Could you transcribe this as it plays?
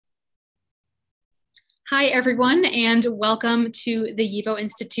Hi, everyone, and welcome to the YIVO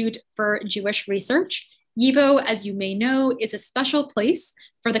Institute for Jewish Research. YIVO, as you may know, is a special place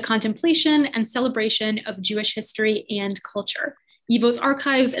for the contemplation and celebration of Jewish history and culture. YIVO's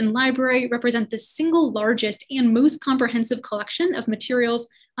archives and library represent the single largest and most comprehensive collection of materials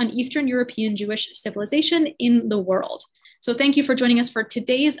on Eastern European Jewish civilization in the world. So thank you for joining us for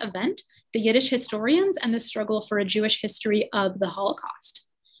today's event, the Yiddish Historians and the Struggle for a Jewish History of the Holocaust.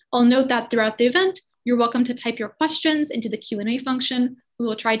 I'll note that throughout the event, you're welcome to type your questions into the Q&A function. We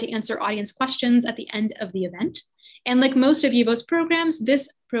will try to answer audience questions at the end of the event. And like most of YIVO's programs, this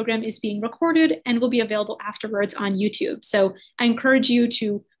program is being recorded and will be available afterwards on YouTube. So I encourage you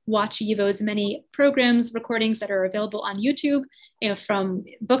to watch YIVO's many programs, recordings that are available on YouTube, from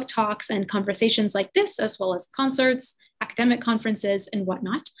book talks and conversations like this, as well as concerts, academic conferences, and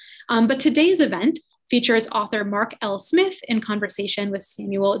whatnot. But today's event features author Mark L. Smith in conversation with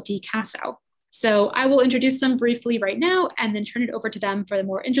Samuel D. Kassow. So I will introduce them briefly right now and then turn it over to them for the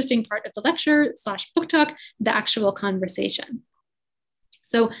more interesting part of the lecture/book talk, the actual conversation.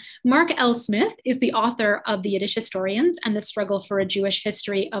 So Mark L. Smith is the author of the Yiddish Historians and the Struggle for a Jewish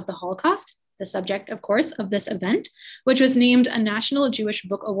History of the Holocaust, the subject, of course, of this event, which was named a National Jewish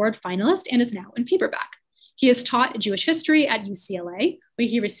Book Award finalist and is now in paperback. He has taught Jewish history at UCLA, where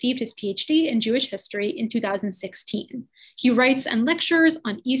he received his PhD in Jewish history in 2016. He writes and lectures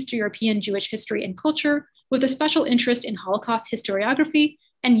on East European Jewish history and culture, with a special interest in Holocaust historiography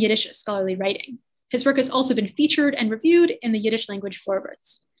and Yiddish scholarly writing. His work has also been featured and reviewed in the Yiddish language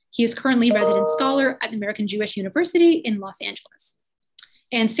forwards. He is currently resident scholar at American Jewish University in Los Angeles.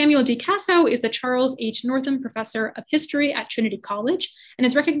 And Samuel D. Kassow is the Charles H. Northam Professor of History at Trinity College and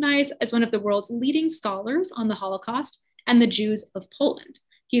is recognized as one of the world's leading scholars on the Holocaust and the Jews of Poland.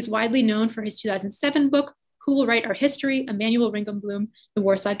 He is widely known for his 2007 book, Who Will Write Our History? Emanuel Ringelblum, The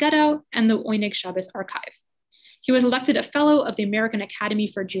Warsaw Ghetto, and the Oyneg Shabbos Archive. He was elected a Fellow of the American Academy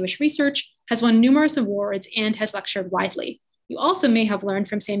for Jewish Research, has won numerous awards, and has lectured widely. You also may have learned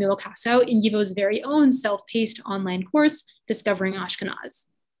from Samuel Kassow in YIVO's very own self-paced online course, Discovering Ashkenaz.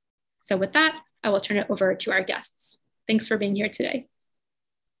 So with that, I will turn it over to our guests. Thanks for being here today.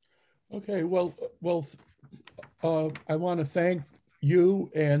 Okay, well, I want to thank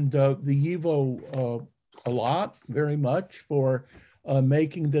you and the YIVO very much for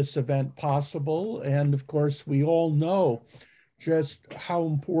making this event possible. And of course, we all know just how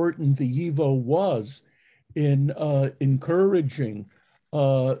important the YIVO was in encouraging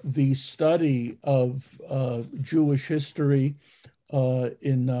the study of Jewish history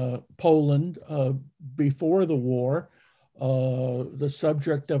in Poland before the war. The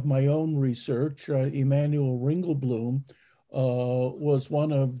subject of my own research, Emanuel Ringelblum, was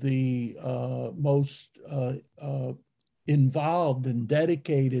one of the most involved and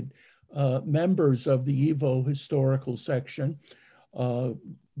dedicated members of the YIVO historical section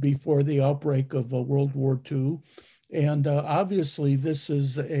before the outbreak of World War II. And obviously, this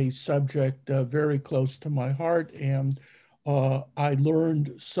is a subject very close to my heart, and I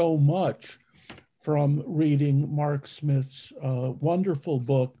learned so much from reading Mark Smith's wonderful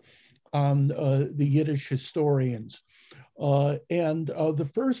book on the Yiddish historians. And the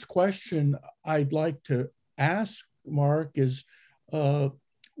first question I'd like to ask Mark is,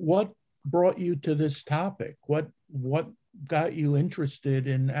 what brought you to this topic? What got you interested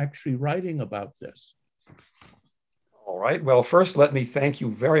in actually writing about this? All right. Well, first, let me thank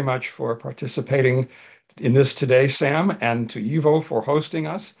you very much for participating in this today, Sam, and to YIVO for hosting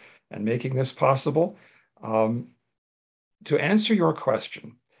us and making this possible. To answer your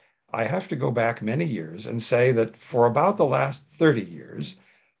question, I have to go back many years and say that for about the last 30 years,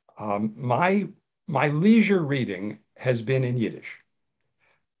 my leisure reading has been in Yiddish.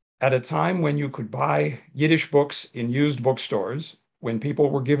 At a time when you could buy Yiddish books in used bookstores, when people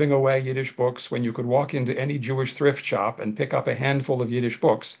were giving away Yiddish books, when you could walk into any Jewish thrift shop and pick up a handful of Yiddish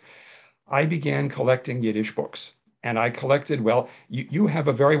books, I began collecting Yiddish books. And I collected, well, you have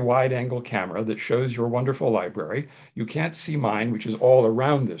a very wide-angle camera that shows your wonderful library. You can't see mine, which is all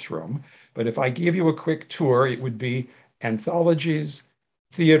around this room. But if I give you a quick tour, it would be anthologies,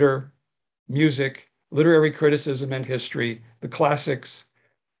 theater, music, literary criticism and history, the classics,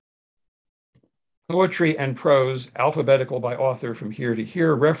 poetry and prose, alphabetical by author from here to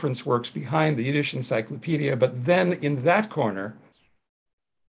here, reference works behind the Yiddish encyclopedia, but then in that corner,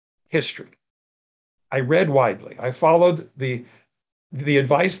 history. I read widely. I followed the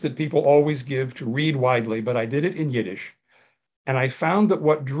advice that people always give to read widely, but I did it in Yiddish. And I found that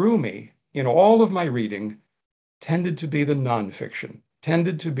what drew me in all of my reading tended to be the nonfiction,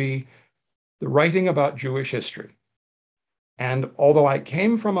 tended to be the writing about Jewish history. And although I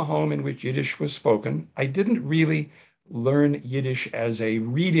came from a home in which Yiddish was spoken, I didn't really learn Yiddish as a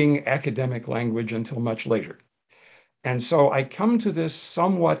reading academic language until much later. And so I come to this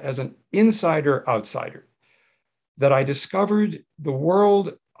somewhat as an insider outsider, that I discovered the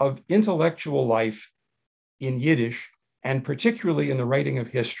world of intellectual life in Yiddish, and particularly in the writing of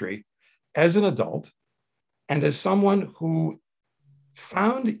history, as an adult, and as someone who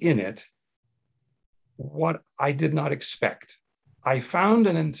found in it what I did not expect. I found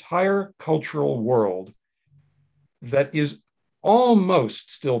an entire cultural world that is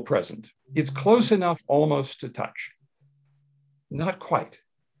almost still present. It's close enough almost to touch. Not quite.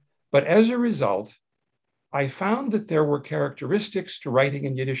 But as a result, I found that there were characteristics to writing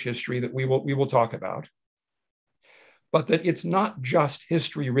in Yiddish history that we will talk about, but that it's not just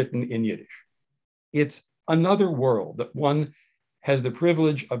history written in Yiddish. It's another world that one has the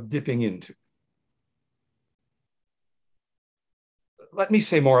privilege of dipping into. Let me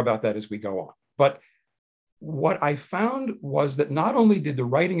say more about that as we go on. But what I found was that not only did the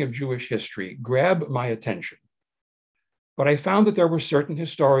writing of Jewish history grab my attention, but I found that there were certain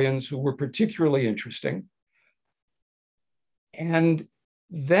historians who were particularly interesting. And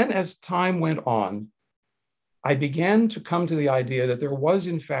then as time went on, I began to come to the idea that there was,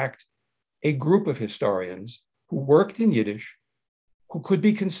 in fact, a group of historians who worked in Yiddish, who could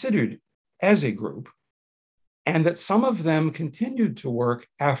be considered as a group, and that some of them continued to work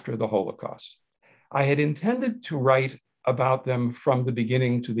after the Holocaust. I had intended to write about them from the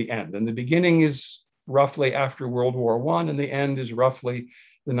beginning to the end. And the beginning is roughly after World War I, and the end is roughly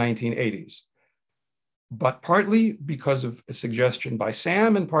the 1980s. But partly because of a suggestion by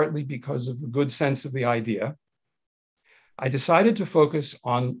Sam, and partly because of the good sense of the idea, I decided to focus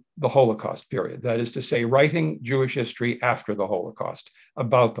on the Holocaust period. That is to say, writing Jewish history after the Holocaust,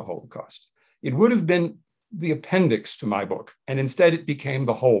 about the Holocaust. It would have been the appendix to my book, and instead it became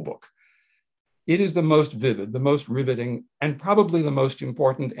the whole book. It is the most vivid, the most riveting, and probably the most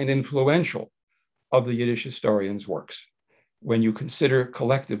important and influential of the Yiddish historians' works, when you consider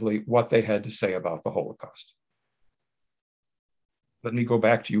collectively what they had to say about the Holocaust. Let me go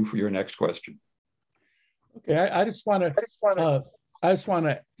back to you for your next question. Okay, I just want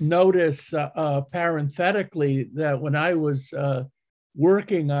to notice parenthetically that when I was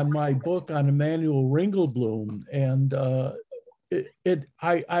working on my book on Emanuel Ringelblum, and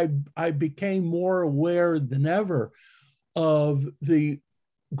I became more aware than ever of the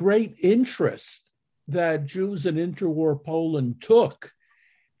great interest that Jews in interwar Poland took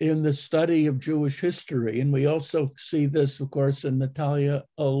in the study of Jewish history. And we also see this, of course, in Natalia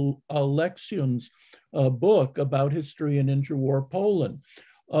Alexiun's book about history in interwar Poland.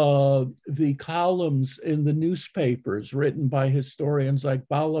 The columns in the newspapers written by historians like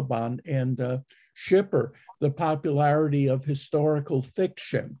Balaban and Schipper, the popularity of historical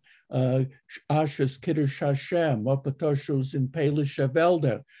fiction, Ashes Kiddush Hashem, Opatoshus in Pelische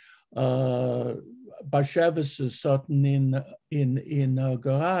Wälder, Bashevis's Sutton in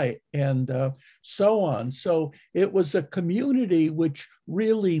Garai, and so on. So it was a community which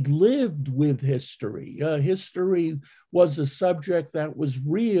really lived with history. History was a subject that was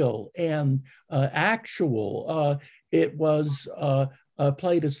real and actual. It was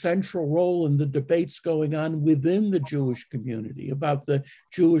played a central role in the debates going on within the Jewish community about the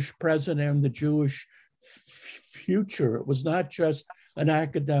Jewish present and the Jewish future. It was not just an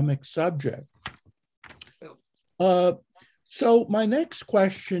academic subject. So my next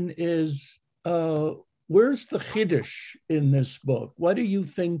question is, where's the Yiddish in this book? What do you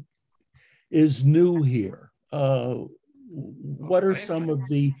think is new here? What are some of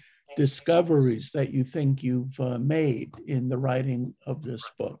the discoveries that you think you've made in the writing of this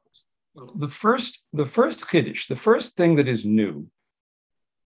book? The first Yiddish, the first thing that is new,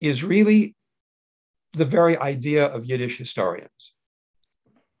 is really the very idea of Yiddish historians.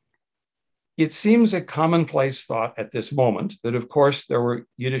 It seems a commonplace thought at this moment that, of course, there were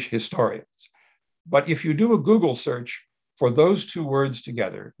Yiddish historians. But if you do a Google search for those two words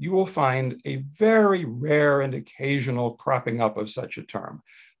together, you will find a very rare and occasional cropping up of such a term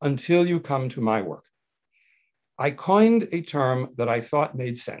until you come to my work. I coined a term that I thought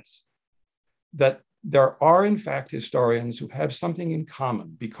made sense, that there are, in fact, historians who have something in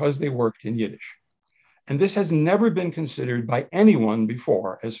common because they worked in Yiddish. And this has never been considered by anyone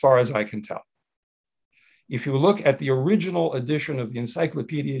before, as far as I can tell. If you look at the original edition of the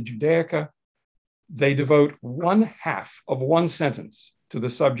Encyclopedia Judaica, they devote 1/2 of one sentence to the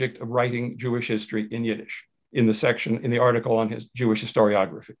subject of writing Jewish history in Yiddish, in the section, in the article on his Jewish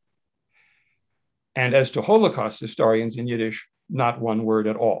historiography. And as to Holocaust historians in Yiddish, not one word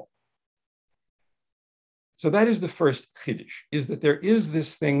at all. So that is the first chiddush, is that there is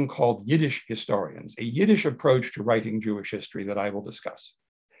this thing called Yiddish historians, a Yiddish approach to writing Jewish history that I will discuss.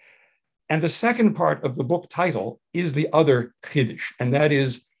 And the second part of the book title is the other chiddush, and that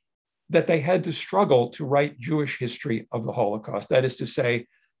is that they had to struggle to write Jewish history of the Holocaust. That is to say,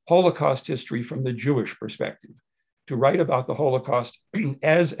 Holocaust history from the Jewish perspective, to write about the Holocaust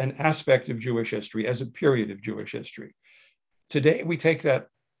as an aspect of Jewish history, as a period of Jewish history. Today, we take that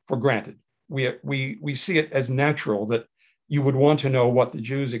for granted. We see it as natural that you would want to know what the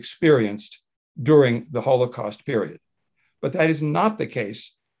Jews experienced during the Holocaust period. But that is not the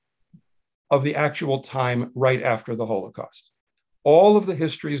case of the actual time right after the Holocaust. All of the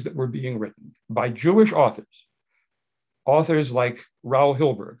histories that were being written by Jewish authors like Raoul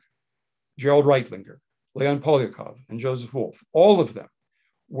Hilberg, Gerald Reitlinger, Leon Poliakov, and Joseph Wolf, all of them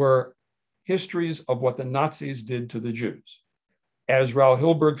were histories of what the Nazis did to the Jews. As Raoul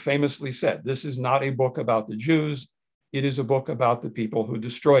Hilberg famously said, this is not a book about the Jews, it is a book about the people who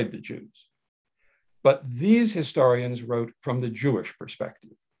destroyed the Jews. But these historians wrote from the Jewish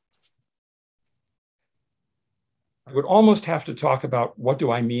perspective. I would almost have to talk about what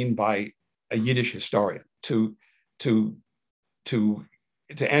do I mean by a Yiddish historian to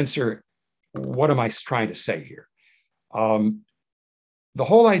answer what am I trying to say here. The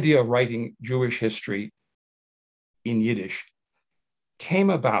whole idea of writing Jewish history in Yiddish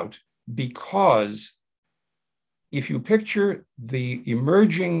came about because if you picture the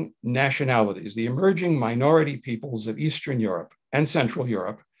emerging nationalities, the emerging minority peoples of Eastern Europe and Central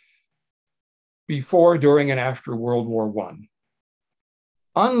Europe before, during, and after World War I,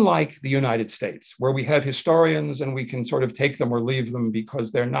 unlike the United States, where we have historians and we can sort of take them or leave them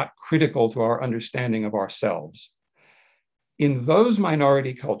because they're not critical to our understanding of ourselves, in those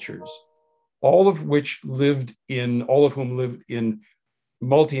minority cultures, all of whom lived in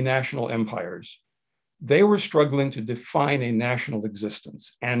multinational empires, they were struggling to define a national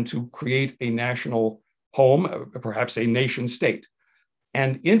existence and to create a national home, perhaps a nation state.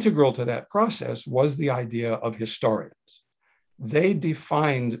 And integral to that process was the idea of historians. They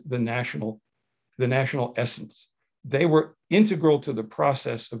defined the national essence. They were integral to the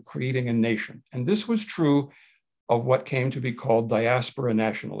process of creating a nation. And this was true of what came to be called diaspora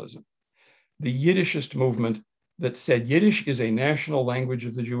nationalism, the Yiddishist movement that said Yiddish is a national language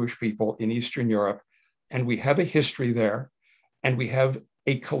of the Jewish people in Eastern Europe, and we have a history there, and we have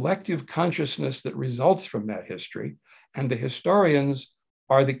a collective consciousness that results from that history, and the historians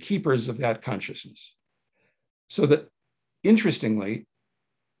are the keepers of that consciousness. So that, interestingly,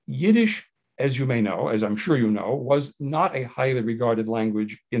 Yiddish, as you may know, as I'm sure you know, was not a highly regarded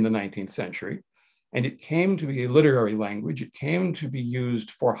language in the 19th century, and it came to be a literary language. It came to be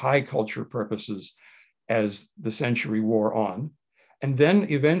used for high culture purposes as the century wore on, and then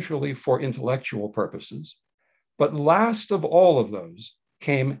eventually for intellectual purposes. But last of all of those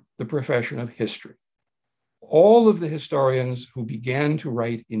came the profession of history. All of the historians who began to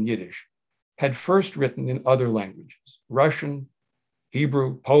write in Yiddish had first written in other languages, Russian,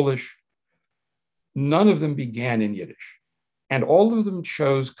 Hebrew, Polish. None of them began in Yiddish. And all of them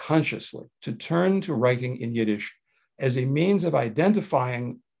chose consciously to turn to writing in Yiddish as a means of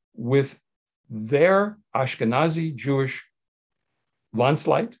identifying with their Ashkenazi Jewish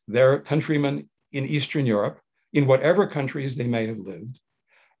Landsleute, their countrymen in Eastern Europe, in whatever countries they may have lived.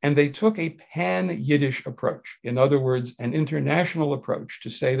 And they took a pan-Yiddish approach, in other words, an international approach to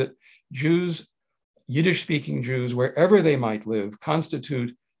say that Jews, Yiddish-speaking Jews, wherever they might live,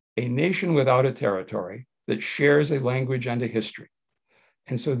 constitute a nation without a territory that shares a language and a history.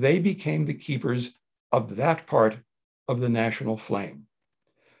 And so they became the keepers of that part of the national flame.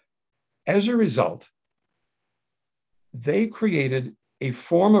 As a result, they created a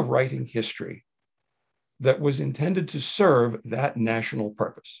form of writing history that was intended to serve that national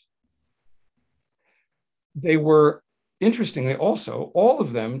purpose. They were, interestingly also, all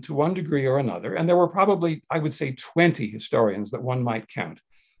of them to one degree or another, and there were probably, I would say, 20 historians that one might count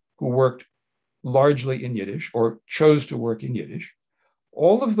who worked largely in Yiddish or chose to work in Yiddish.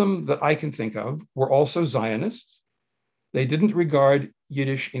 All of them that I can think of were also Zionists. They didn't regard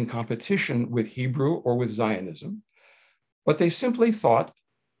Yiddish in competition with Hebrew or with Zionism, but they simply thought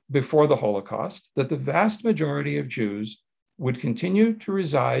before the Holocaust that the vast majority of Jews would continue to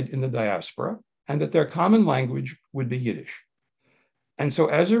reside in the diaspora and that their common language would be Yiddish. And so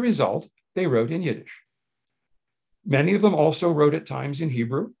as a result, they wrote in Yiddish. Many of them also wrote at times in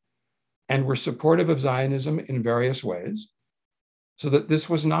Hebrew and were supportive of Zionism in various ways, so that this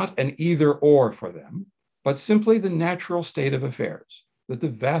was not an either or for them, but simply the natural state of affairs, that the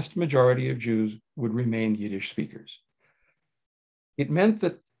vast majority of Jews would remain Yiddish speakers. It meant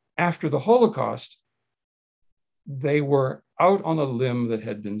that after the Holocaust, they were out on a limb that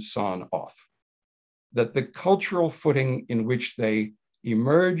had been sawn off, that the cultural footing in which they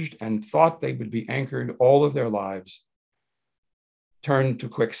emerged and thought they would be anchored all of their lives turned to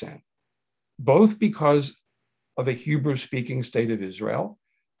quicksand, both because of a Hebrew-speaking state of Israel,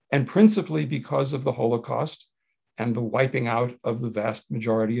 and principally because of the Holocaust and the wiping out of the vast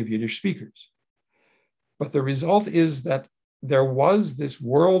majority of Yiddish speakers. But the result is that there was this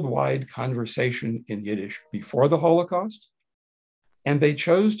worldwide conversation in Yiddish before the Holocaust, and they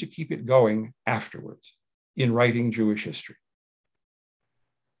chose to keep it going afterwards in writing Jewish history.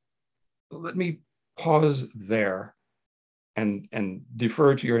 Let me pause there and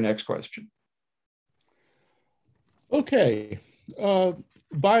defer to your next question. Okay.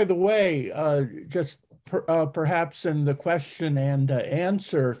 By the way, perhaps in the question and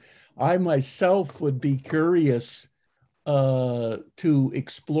answer, I myself would be curious to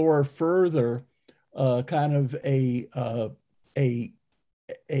explore further kind of a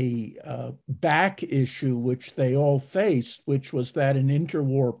back issue which they all faced, which was that in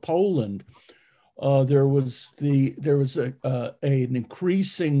interwar Poland, there was an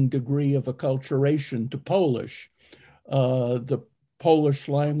increasing degree of acculturation to Polish. The Polish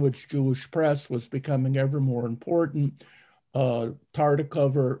language Jewish press was becoming ever more important.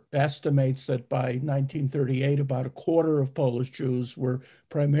 Tartakover estimates that by 1938, about a quarter of Polish Jews were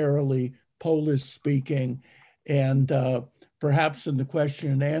primarily Polish speaking. And perhaps in the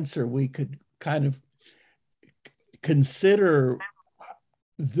question and answer, we could kind of consider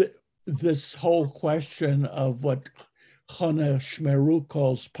this whole question of what Chana Shmeru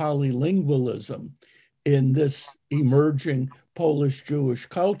calls polylingualism in this emerging Polish Jewish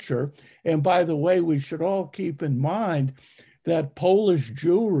culture. And by the way, we should all keep in mind that Polish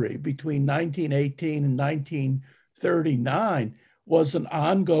Jewry between 1918 and 1939 was an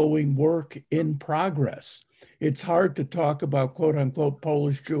ongoing work in progress. It's hard to talk about quote unquote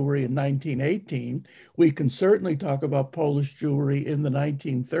Polish Jewry in 1918. We can certainly talk about Polish Jewry in the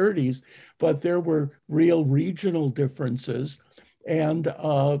 1930s, but there were real regional differences. And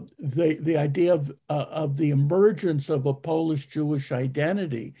the idea of the emergence of a Polish Jewish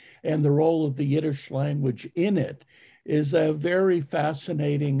identity and the role of the Yiddish language in it is a very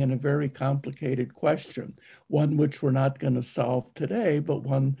fascinating and a very complicated question, one which we're not going to solve today, but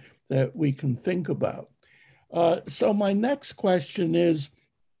one that we can think about. So my next question is,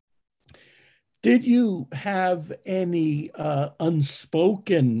 did you have any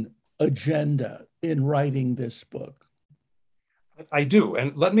unspoken agenda in writing this book? I do,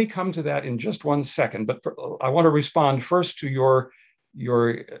 and let me come to that in just one second. But I want to respond first to your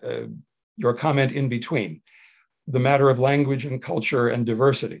comment in between, the matter of language and culture and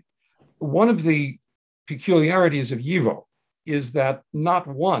diversity. One of the peculiarities of YIVO is that not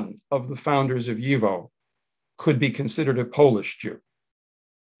one of the founders of YIVO could be considered a Polish Jew.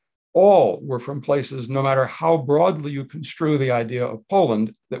 All were from places, no matter how broadly you construe the idea of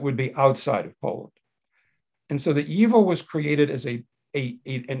Poland, that would be outside of Poland. And so the YIVO was created as an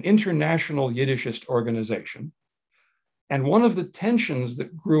international Yiddishist organization. And one of the tensions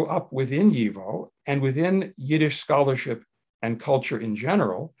that grew up within YIVO and within Yiddish scholarship and culture in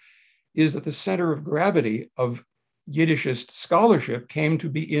general is that the center of gravity of Yiddishist scholarship came to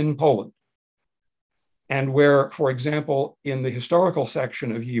be in Poland. And where, for example, in the historical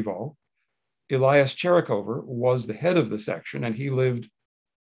section of YIVO, Elias Cherikover was the head of the section, and he lived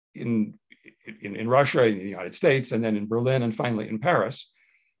in Russia, in the United States, and then in Berlin, and finally in Paris.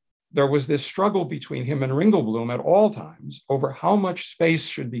 There was this struggle between him and Ringelblum at all times over how much space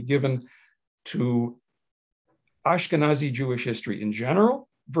should be given to Ashkenazi Jewish history in general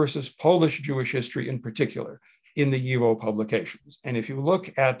versus Polish Jewish history in particular in the YIVO publications. And if you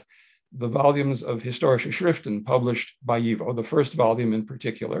look at the volumes of Historische Schriften published by YIVO, the first volume in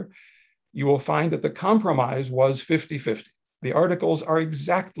particular, you will find that the compromise was 50-50. The articles are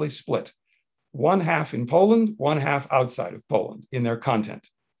exactly split, one half in Poland, one half outside of Poland in their content.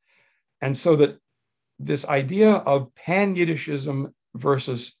 And so that this idea of pan-Yiddishism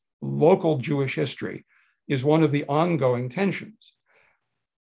versus local Jewish history is one of the ongoing tensions.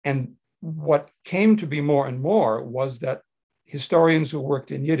 And what came to be more and more was that historians who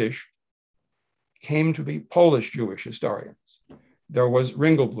worked in Yiddish came to be Polish Jewish historians. There was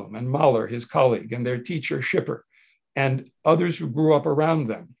Ringelblum and Mahler, his colleague, and their teacher Schipper, and others who grew up around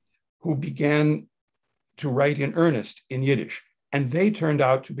them, who began to write in earnest in Yiddish. And they turned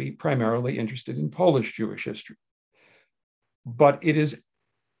out to be primarily interested in Polish Jewish history. But it is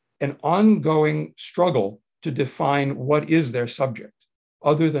an ongoing struggle to define what is their subject,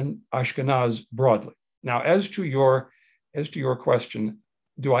 other than Ashkenaz broadly. Now, as to your question,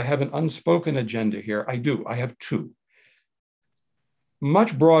 do I have an unspoken agenda here? I do. I have two.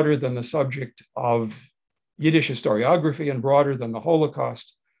 Much broader than the subject of Yiddish historiography and broader than the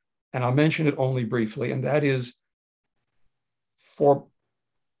Holocaust, and I'll mention it only briefly, and that is, for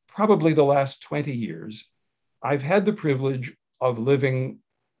probably the last 20 years, I've had the privilege of living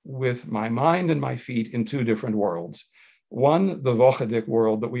with my mind and my feet in two different worlds. One, the Wochedik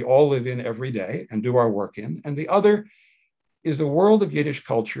world that we all live in every day and do our work in, and the other is a world of Yiddish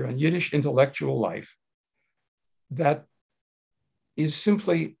culture and Yiddish intellectual life that is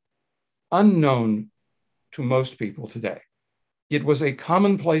simply unknown to most people today. It was a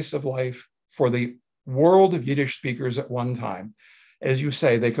commonplace of life for the world of Yiddish speakers at one time. As you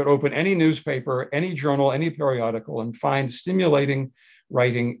say, they could open any newspaper, any journal, any periodical, and find stimulating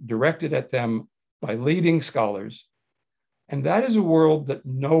writing directed at them by leading scholars. And that is a world that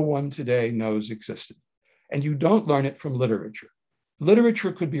no one today knows existed. And you don't learn it from literature.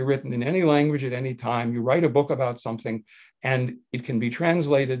 Literature could be written in any language at any time. You write a book about something and it can be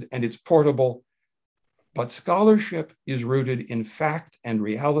translated and it's portable. But scholarship is rooted in fact and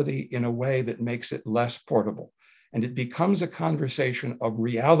reality in a way that makes it less portable. And it becomes a conversation of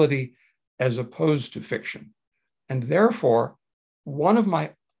reality as opposed to fiction. And therefore, one of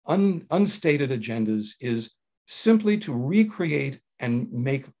my unstated agendas is simply to recreate and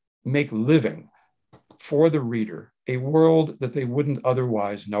make living for the reader a world that they wouldn't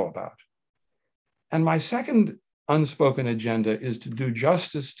otherwise know about. And my second unspoken agenda is to do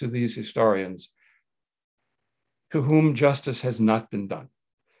justice to these historians to whom justice has not been done.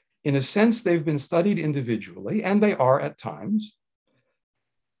 In a sense, they've been studied individually, and they are at times,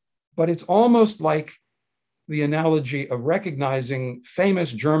 but it's almost like the analogy of recognizing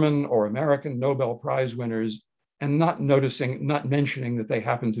famous German or American Nobel Prize winners and not mentioning that they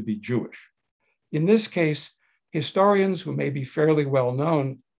happen to be Jewish. In this case, historians who may be fairly well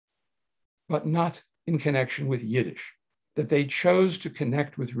known, but not in connection with Yiddish, that they chose to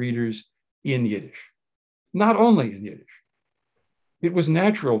connect with readers in Yiddish, not only in Yiddish. It was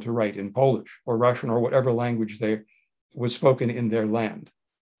natural to write in Polish or Russian or whatever language was spoken in their land.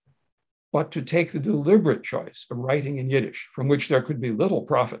 But to take the deliberate choice of writing in Yiddish, from which there could be little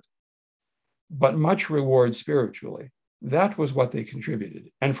profit, but much reward spiritually, that was what they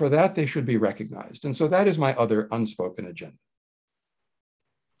contributed. And for that, they should be recognized. And so that is my other unspoken agenda.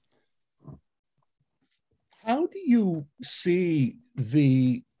 How do you see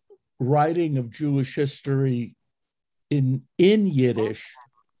the writing of Jewish history in Yiddish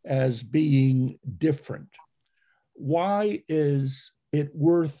as being different? Why is it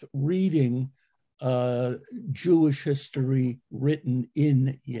worth reading Jewish history written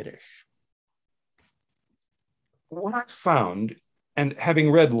in Yiddish? What I've found, and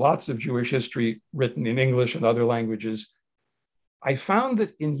having read lots of Jewish history written in English and other languages, I found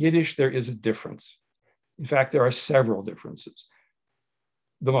that in Yiddish there is a difference. In fact, there are several differences.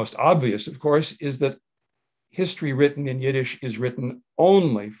 The most obvious, of course, is that history written in Yiddish is written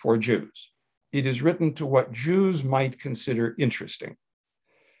only for Jews. It is written to what Jews might consider interesting.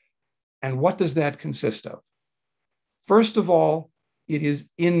 And what does that consist of? First of all, it is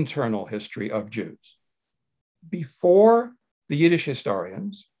internal history of Jews. Before the Yiddish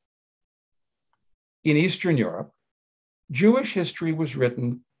historians in Eastern Europe, Jewish history was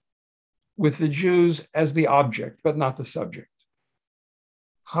written with the Jews as the object, but not the subject.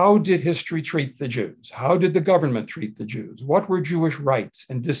 How did history treat the Jews? How did the government treat the Jews? What were Jewish rights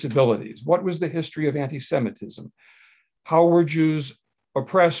and disabilities? What was the history of anti-Semitism? How were Jews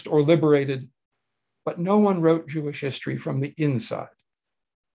oppressed or liberated? But no one wrote Jewish history from the inside.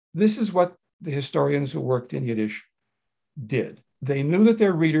 This is what the historians who worked in Yiddish did. They knew that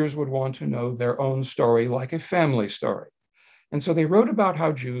their readers would want to know their own story like a family story. And so they wrote about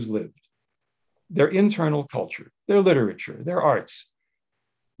how Jews lived, their internal culture, their literature, their arts,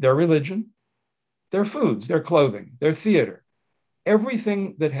 their religion, their foods, their clothing, their theater,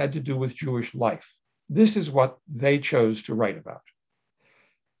 everything that had to do with Jewish life. This is what they chose to write about.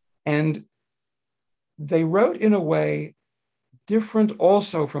 And they wrote in a way different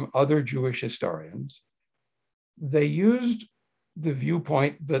also from other Jewish historians. They used the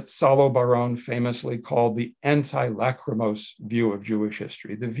viewpoint that Salo Baron famously called the anti-lachrymose view of Jewish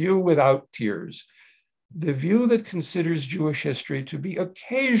history, the view without tears, the view that considers Jewish history to be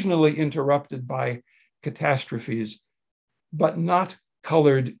occasionally interrupted by catastrophes, but not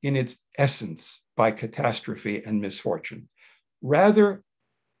colored in its essence by catastrophe and misfortune. Rather,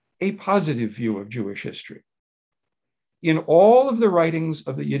 a positive view of Jewish history. In all of the writings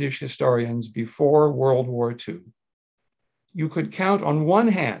of the Yiddish historians before World War II, you could count on one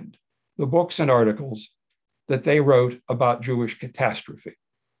hand the books and articles that they wrote about Jewish catastrophe.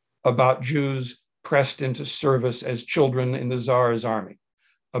 about Jews pressed into service as children in the Tsar's army,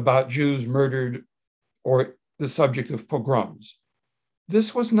 about Jews murdered or the subject of pogroms.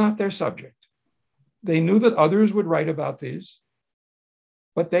 This was not their subject. They knew that others would write about these,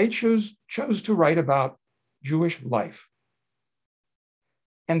 but they chose to write about Jewish life.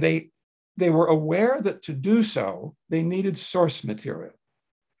 And they were aware that to do so, they needed source material.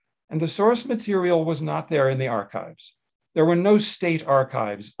 And the source material was not there in the archives. There were no state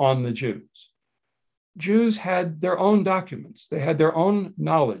archives on the Jews. Jews had their own documents. They had their own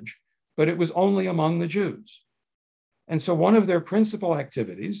knowledge, but it was only among the Jews. And so one of their principal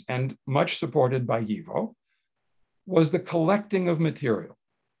activities, and much supported by YIVO, was the collecting of material.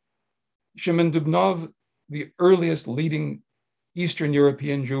 Shimon Dubnov, the earliest leading Eastern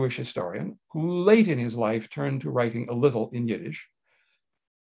European Jewish historian, who late in his life turned to writing a little in Yiddish,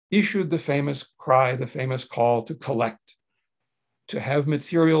 issued the famous cry, the famous call to collect, to have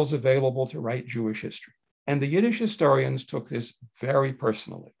materials available to write Jewish history. And the Yiddish historians took this very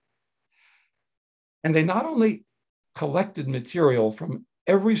personally. And they not only collected material from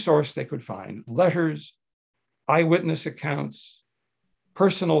every source they could find, letters, eyewitness accounts,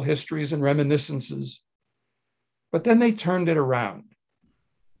 personal histories and reminiscences, but then they turned it around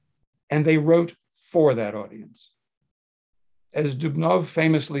and they wrote for that audience. As Dubnov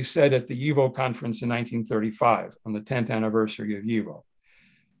famously said at the YIVO conference in 1935, on the 10th anniversary of YIVO,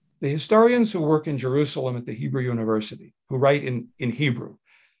 the historians who work in Jerusalem at the Hebrew University, who write in Hebrew,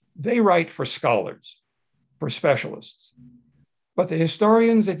 they write for scholars, for specialists. But the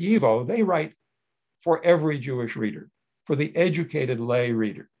historians at YIVO, they write for every Jewish reader, for the educated lay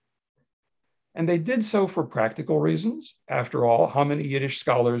reader. And they did so for practical reasons. After all, how many Yiddish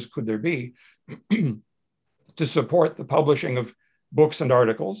scholars could there be to support the publishing of books and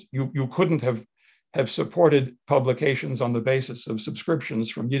articles? You couldn't have supported publications on the basis of subscriptions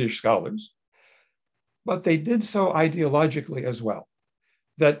from Yiddish scholars. But they did so ideologically as well,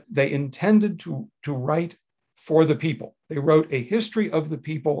 that they intended to write for the people. They wrote a history of the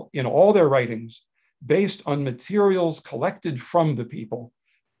people in all their writings based on materials collected from the people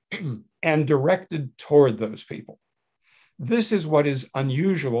and directed toward those people. This is what is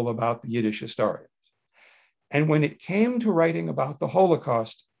unusual about the Yiddish historians. And when it came to writing about the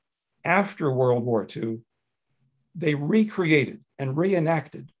Holocaust after World War II, they recreated and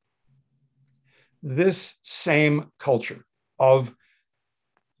reenacted this same culture of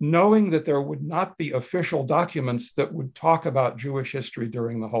knowing that there would not be official documents that would talk about Jewish history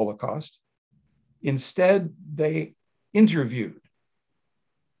during the Holocaust. Instead, they interviewed,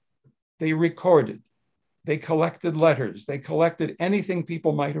 they recorded, they collected letters, they collected anything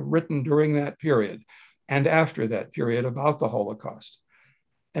people might have written during that period and after that period about the Holocaust.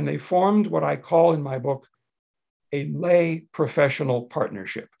 And they formed what I call in my book a lay professional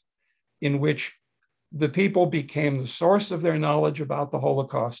partnership, in which the people became the source of their knowledge about the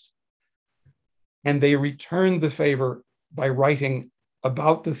Holocaust, and they returned the favor by writing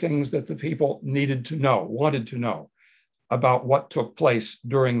about the things that the people needed to know, wanted to know about what took place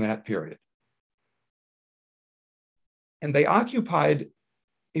during that period. And they occupied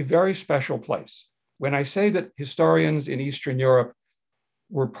a very special place. When I say that historians in Eastern Europe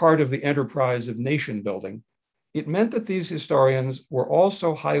were part of the enterprise of nation building, it meant that these historians were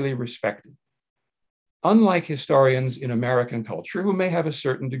also highly respected. Unlike historians in American culture, who may have a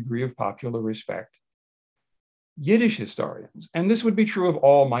certain degree of popular respect, Yiddish historians, and this would be true of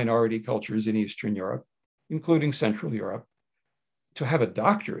all minority cultures in Eastern Europe, including Central Europe, to have a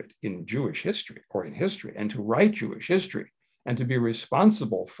doctorate in Jewish history or in history and to write Jewish history and to be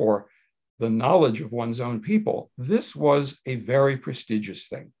responsible for the knowledge of one's own people, this was a very prestigious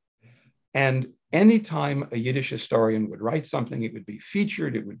thing. And anytime a Yiddish historian would write something, it would be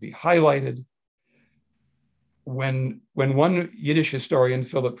featured, it would be highlighted. When one Yiddish historian,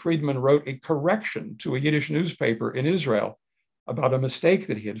 Philip Friedman, wrote a correction to a Yiddish newspaper in Israel about a mistake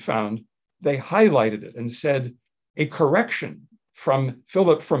that he had found, they highlighted it and said, a correction from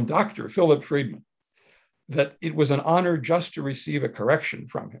Dr. Philip Friedman, that it was an honor just to receive a correction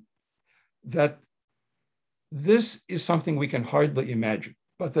from him. That this is something we can hardly imagine,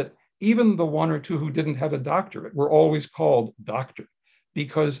 but that even the one or two who didn't have a doctorate were always called doctor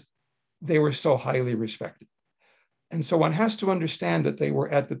because they were so highly respected. And so one has to understand that they were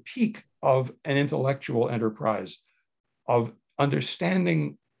at the peak of an intellectual enterprise of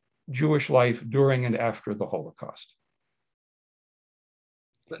understanding Jewish life during and after the Holocaust.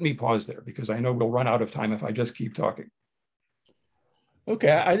 Let me pause there because I know we'll run out of time if I just keep talking.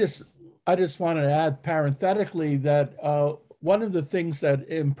 Okay, I just wanted to add parenthetically that one of the things that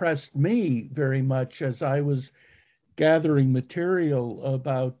impressed me very much as I was gathering material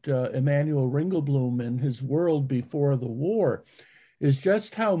about Emanuel Ringelblum and his world before the war is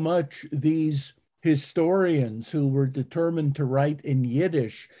just how much these historians who were determined to write in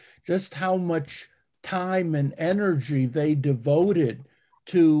Yiddish, just how much time and energy they devoted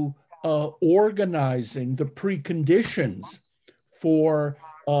to organizing the preconditions for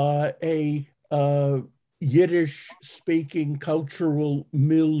a Yiddish-speaking cultural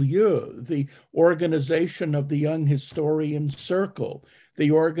milieu, the organization of the Young Historians Circle, the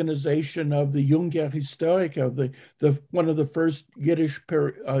organization of the Junger Historiker, one of the first Yiddish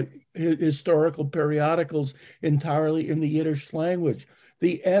historical periodicals entirely in the Yiddish language,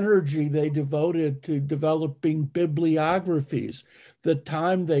 the energy they devoted to developing bibliographies, the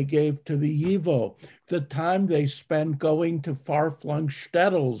time they gave to the YIVO, the time they spent going to far-flung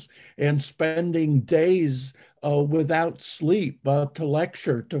shtetls and spending days without sleep to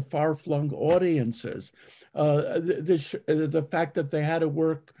lecture to far-flung audiences. The fact that they had to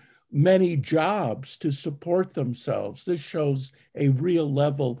work many jobs to support themselves. This shows a real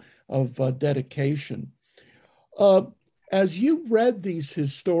level of dedication. As you read these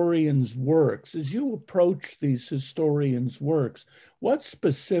historians' works, as you approached these historians' works, what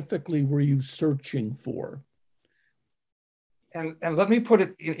specifically were you searching for? And let me put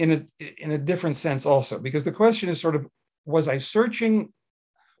it in a different sense also, because the question is sort of, was I searching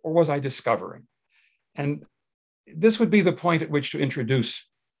or was I discovering? And this would be the point at which to introduce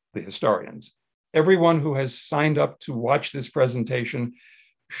the historians. Everyone who has signed up to watch this presentation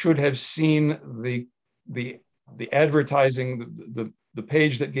should have seen the advertising, the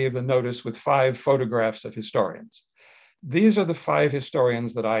page that gave the notice with 5 photographs of historians. These are the 5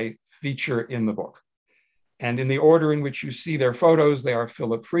 historians that I feature in the book. And in the order in which you see their photos, they are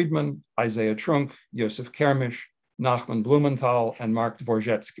Philip Friedman, Isaiah Trunk, Josef Kermisch, Nachman Blumenthal, and Mark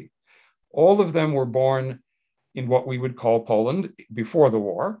Dvorzhetsky. All of them were born in what we would call Poland before the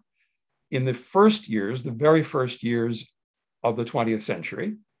war, in the first years, the very first years of the 20th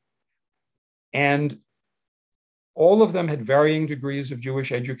century. And all of them had varying degrees of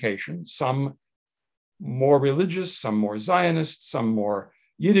Jewish education, some more religious, some more Zionist, some more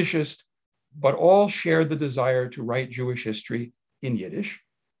Yiddishist, but all shared the desire to write Jewish history in Yiddish.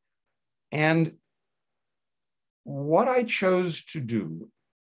 And what I chose to do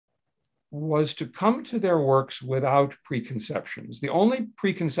was to come to their works without preconceptions. The only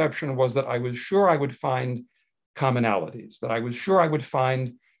preconception was that I was sure I would find commonalities, that I was sure I would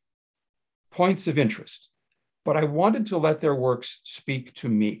find points of interest, but I wanted to let their works speak to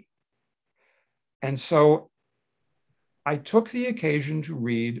me. And so I took the occasion to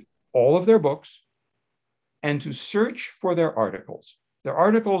read all of their books and to search for their articles. Their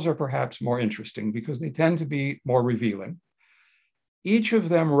articles are perhaps more interesting because they tend to be more revealing. Each of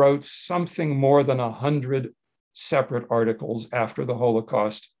them wrote something more than 100 separate articles after the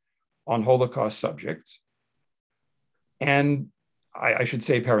Holocaust on Holocaust subjects. And I should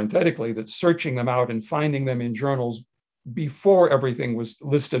say parenthetically that searching them out and finding them in journals before everything was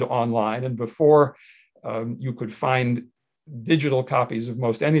listed online and before you could find digital copies of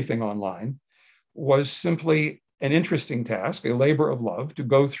most anything online was simply an interesting task, a labor of love, to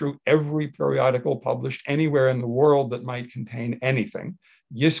go through every periodical published anywhere in the world that might contain anything,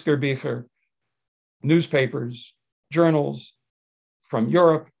 Yiskerbücher, newspapers, journals from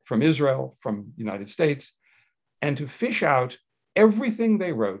Europe, from Israel, from the United States, and to fish out everything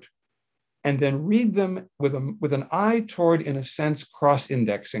they wrote and then read them with an eye toward, in a sense,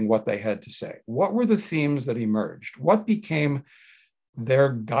 cross-indexing what they had to say. What were the themes that emerged? What became their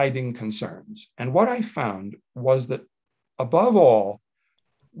guiding concerns? And what I found was that, above all,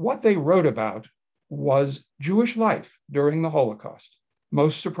 what they wrote about was Jewish life during the Holocaust,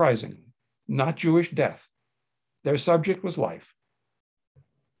 most surprisingly, not Jewish death. Their subject was life.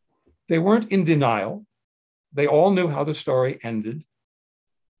 They weren't in denial. They all knew how the story ended.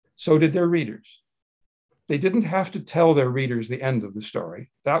 So did their readers. They didn't have to tell their readers the end of the story.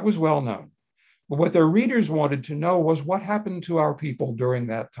 That was well known. But what their readers wanted to know was what happened to our people during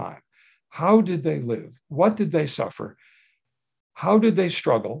that time. How did they live? What did they suffer? How did they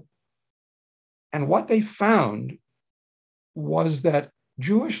struggle? And what they found was that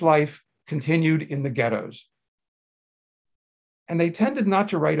Jewish life continued in the ghettos. And they tended not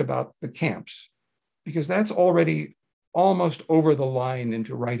to write about the camps, because that's already almost over the line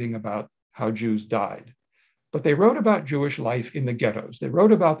into writing about how Jews died. But they wrote about Jewish life in the ghettos. They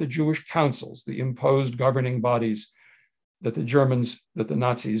wrote about the Jewish councils, the imposed governing bodies that the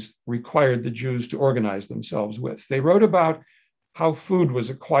Nazis required the Jews to organize themselves with. They wrote about how food was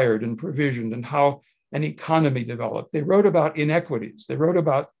acquired and provisioned and how an economy developed. They wrote about inequities. They wrote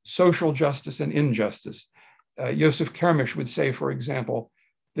about social justice and injustice. Joseph Kermisch would say, for example,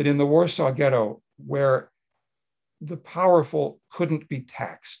 that in the Warsaw Ghetto, where the powerful couldn't be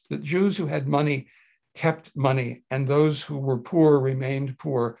taxed, that Jews who had money kept money, and those who were poor remained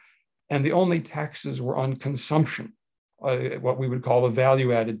poor, and the only taxes were on consumption, what we would call a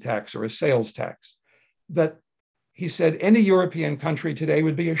value-added tax or a sales tax. That he said any European country today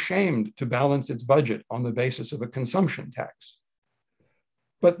would be ashamed to balance its budget on the basis of a consumption tax.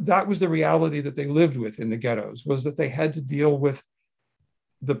 But that was the reality that they lived with in the ghettos, was that they had to deal with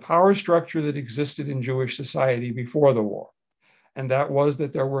the power structure that existed in Jewish society before the war. And that was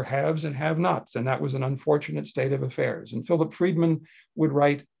that there were haves and have-nots, and that was an unfortunate state of affairs. And Philip Friedman would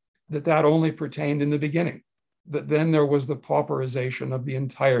write that that only pertained in the beginning, that then there was the pauperization of the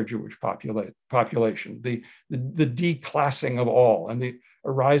entire Jewish population, the declassing of all, and the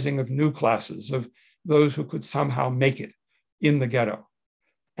arising of new classes, of those who could somehow make it in the ghetto.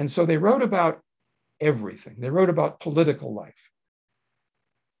 And so they wrote about everything. They wrote about political life.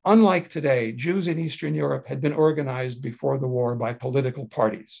 Unlike today, Jews in Eastern Europe had been organized before the war by political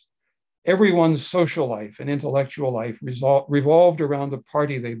parties. Everyone's social life and intellectual life revolved around the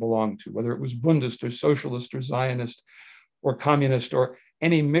party they belonged to, whether it was Bundist or socialist or Zionist or communist or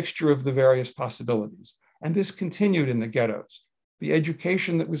any mixture of the various possibilities. And this continued in the ghettos. The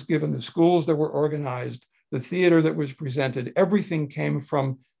education that was given, the schools that were organized, the theater that was presented, everything came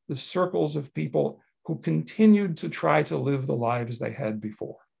from the circles of people who continued to try to live the lives they had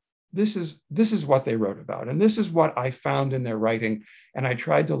before. This is what they wrote about. And this is what I found in their writing. And I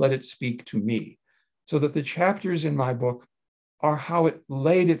tried to let it speak to me, so that the chapters in my book are how it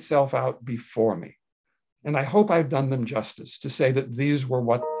laid itself out before me. And I hope I've done them justice to say that these were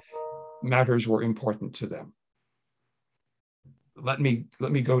what matters were important to them. Let me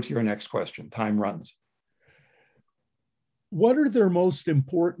go to your next question. Time runs. What are their most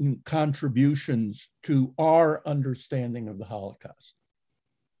important contributions to our understanding of the Holocaust?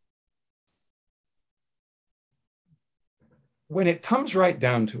 When it comes right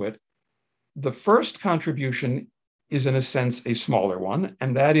down to it, the first contribution is, in a sense, a smaller one,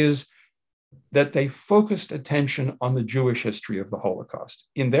 and that is that they focused attention on the Jewish history of the Holocaust.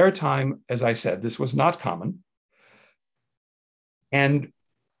 In their time, as I said, this was not common. And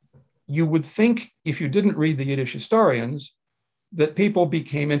you would think, if you didn't read the Yiddish Historians, that people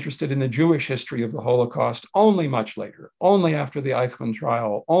became interested in the Jewish history of the Holocaust only much later, only after the Eichmann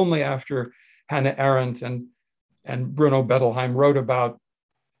trial, only after Hannah Arendt and Bruno Bettelheim wrote about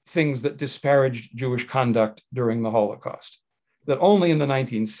things that disparaged Jewish conduct during the Holocaust. That only in the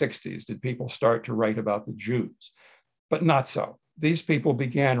 1960s did people start to write about the Jews, but not so. These people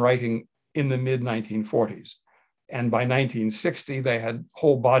began writing in the mid-1940s, and by 1960, they had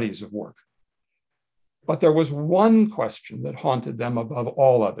whole bodies of work. But there was one question that haunted them above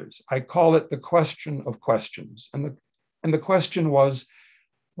all others. I call it the question of questions. And the question was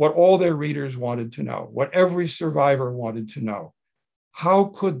what all their readers wanted to know, what every survivor wanted to know. How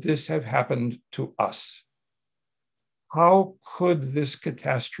could this have happened to us? How could this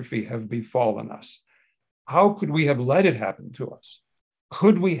catastrophe have befallen us? How could we have let it happen to us?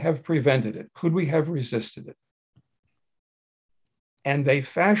 Could we have prevented it? Could we have resisted it? And they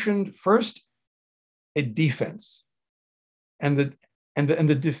fashioned first a defense. And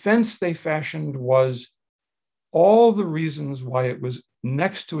the defense they fashioned was all the reasons why it was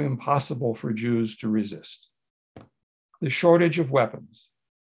next to impossible for Jews to resist. The shortage of weapons,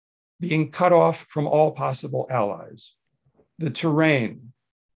 being cut off from all possible allies, the terrain,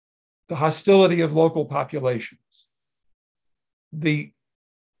 the hostility of local populations, the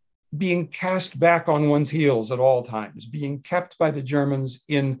being cast back on one's heels at all times, being kept by the Germans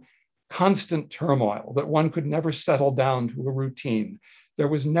in constant turmoil, that one could never settle down to a routine. There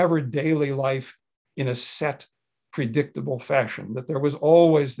was never daily life in a set, predictable fashion, that there was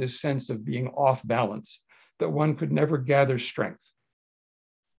always this sense of being off balance, that one could never gather strength.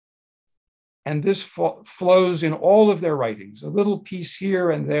 And this flows in all of their writings, a little piece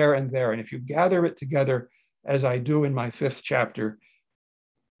here and there and there. And if you gather it together, as I do in my 5th chapter,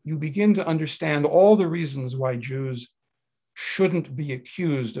 you begin to understand all the reasons why Jews shouldn't be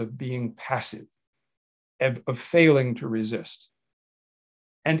accused of being passive, of failing to resist.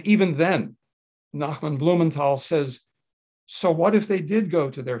 And even then, Nachman Blumenthal says, so what if they did go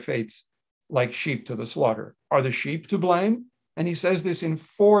to their fates like sheep to the slaughter? Are the sheep to blame? And he says this in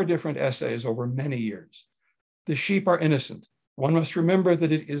 4 different essays over many years. The sheep are innocent. One must remember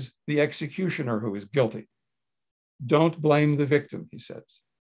that it is the executioner who is guilty. Don't blame the victim, he says.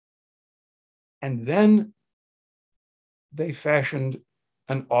 And then they fashioned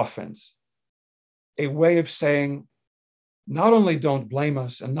an offense, a way of saying, not only don't blame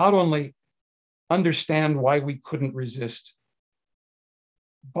us, and not only understand why we couldn't resist,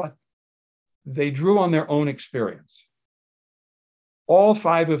 but they drew on their own experience. All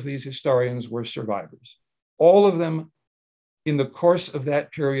 5 of these historians were survivors. All of them, in the course of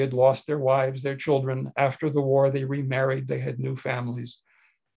that period, lost their wives, their children. After the war, they remarried, they had new families.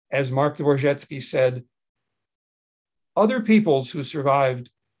 As Mark Dvorzhetsky said, other peoples who survived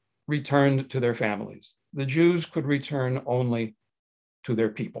returned to their families. The Jews could return only to their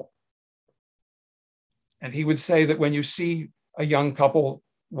people. And he would say that when you see a young couple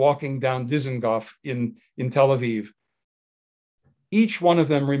walking down Dizengoff in Tel Aviv, each one of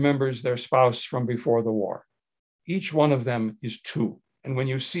them remembers their spouse from before the war. Each one of them is 2. And when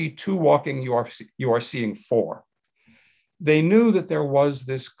you see 2 walking, you are seeing 4. They knew that there was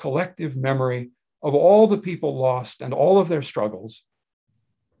this collective memory of all the people lost and all of their struggles.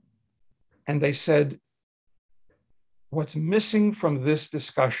 And they said, what's missing from this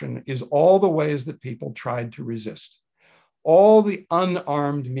discussion is all the ways that people tried to resist, all the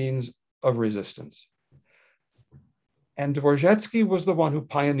unarmed means of resistance. And Dvorzhetsky was the one who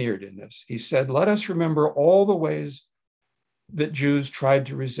pioneered in this. He said, let us remember all the ways that Jews tried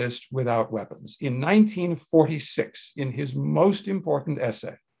to resist without weapons. In 1946, in his most important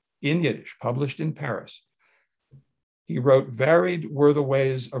essay in Yiddish, published in Paris, he wrote, varied were the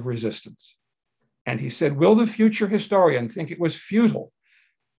ways of resistance. And he said, will the future historian think it was futile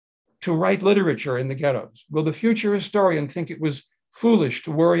to write literature in the ghettos? Will the future historian think it was foolish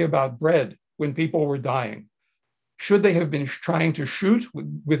to worry about bread when people were dying? Should they have been trying to shoot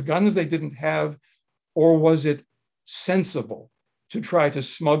with guns they didn't have? Or was it sensible to try to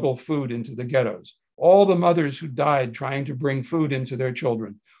smuggle food into the ghettos? All the mothers who died trying to bring food into their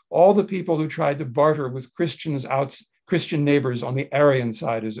children, all the people who tried to barter with Christian neighbors on the Aryan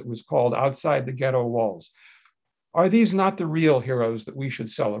side, as it was called, outside the ghetto walls. Are these not the real heroes that we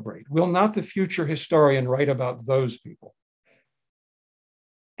should celebrate? Will not the future historian write about those people?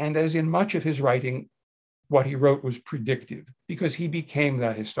 And as in much of his writing, what he wrote was predictive, because he became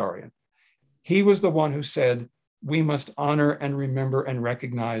that historian. He was the one who said, we must honor and remember and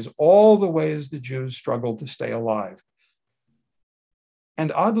recognize all the ways the Jews struggled to stay alive.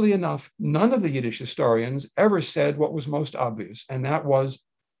 And oddly enough, none of the Yiddish historians ever said what was most obvious, and that was,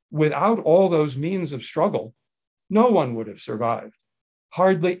 without all those means of struggle, no one would have survived.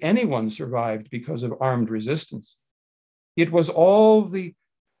 Hardly anyone survived because of armed resistance. It was all the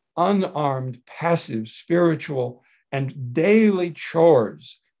unarmed, passive, spiritual, and daily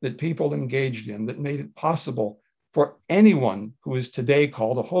chores that people engaged in that made it possible for anyone who is today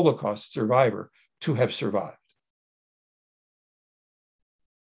called a Holocaust survivor to have survived.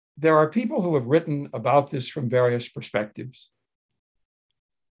 There are people who have written about this from various perspectives.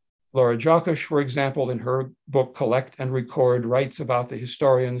 Laura Jakush, for example, in her book, Collect and Record, writes about the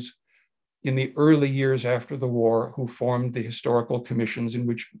historians in the early years after the war who formed the historical commissions in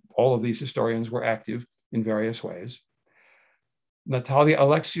which all of these historians were active in various ways. Natalia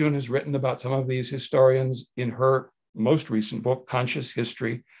Alexiun has written about some of these historians in her most recent book, Conscious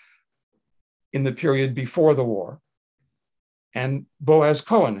History, in the period before the war. And Boaz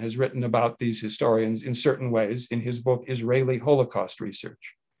Cohen has written about these historians in certain ways in his book, Israeli Holocaust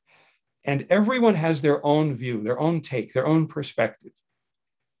Research. And everyone has their own view, their own take, their own perspective.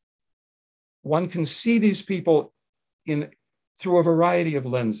 One can see these people through a variety of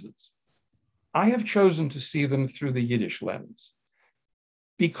lenses. I have chosen to see them through the Yiddish lens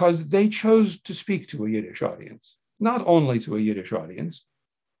because they chose to speak to a Yiddish audience, not only to a Yiddish audience,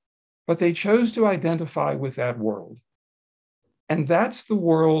 but they chose to identify with that world. And that's the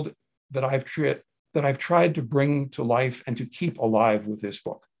world that I've tried to bring to life and to keep alive with this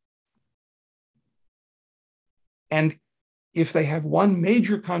book. And if they have one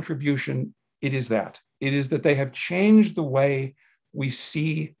major contribution, it is that. It is that they have changed the way we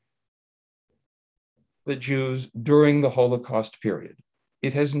see the Jews during the Holocaust period.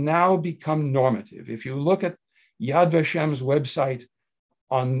 It has now become normative. If you look at Yad Vashem's website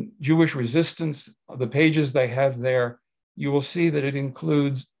on Jewish resistance, the pages they have there, you will see that it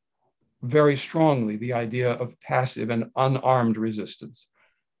includes very strongly the idea of passive and unarmed resistance.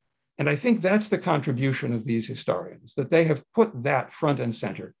 And I think that's the contribution of these historians, that they have put that front and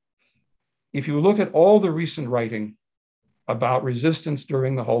center. If you look at all the recent writing about resistance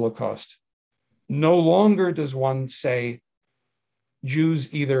during the Holocaust, no longer does one say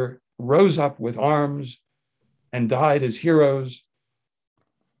Jews either rose up with arms and died as heroes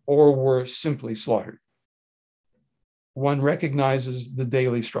or were simply slaughtered. One recognizes the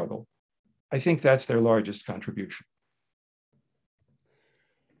daily struggle. I think that's their largest contribution.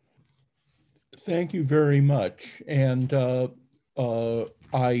 Thank you very much. And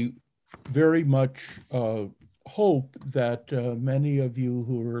I very much hope that many of you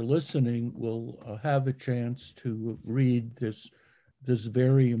who are listening will have a chance to read this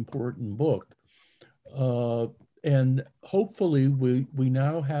very important book. And hopefully we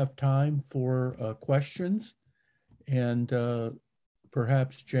now have time for questions, and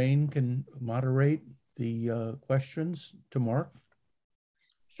perhaps Jane can moderate the questions to Mark.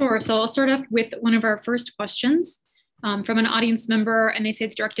 Sure. So I'll start off with one of our first questions from an audience member, and they say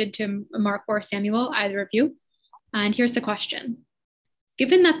it's directed to Mark or Samuel, either of you. And here's the question.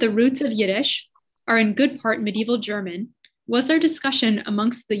 Given that the roots of Yiddish are in good part medieval German, was there discussion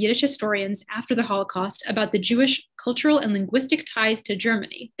amongst the Yiddish historians after the Holocaust about the Jewish cultural and linguistic ties to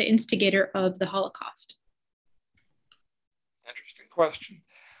Germany, the instigator of the Holocaust? Interesting question.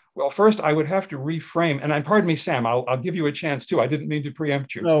 Well, first I would have to reframe, and pardon me, Sam, I'll give you a chance too. I didn't mean to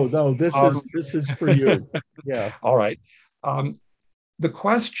preempt you. No, this is for you. Yeah. All right. The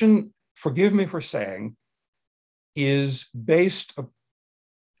question, forgive me for saying, is based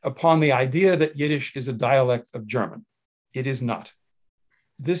upon the idea that Yiddish is a dialect of German. It is not.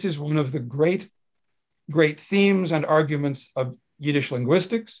 This is one of the great themes and arguments of Yiddish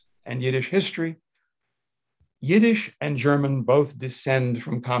linguistics and Yiddish history. Yiddish and German both descend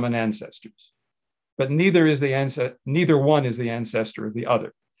from common ancestors, but neither one is the ancestor of the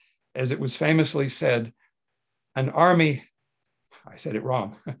other. As it was famously said, an army, I said it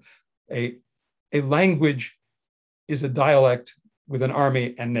wrong, a language is a dialect with an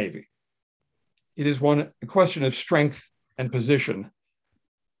army and navy. It is a question of strength and position,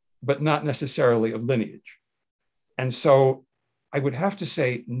 but not necessarily of lineage. And so I would have to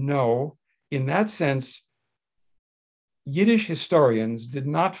say no. In that sense, Yiddish historians did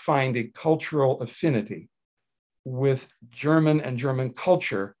not find a cultural affinity with German and German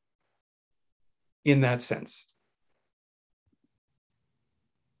culture in that sense.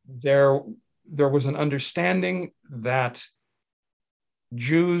 There was an understanding that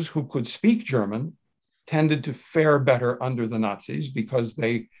Jews who could speak German tended to fare better under the Nazis because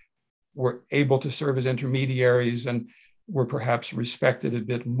they were able to serve as intermediaries and were perhaps respected a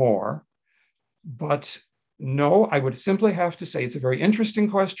bit more. But no, I would simply have to say it's a very interesting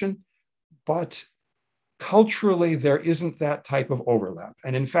question, but culturally there isn't that type of overlap.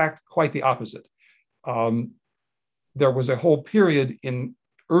 And in fact, quite the opposite. There was a whole period in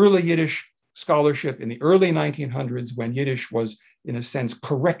early Yiddish scholarship in the early 1900s when Yiddish was, in a sense,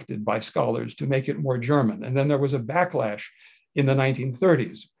 corrected by scholars to make it more German. And then there was a backlash in the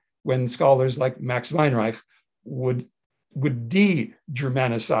 1930s when scholars like Max Weinreich would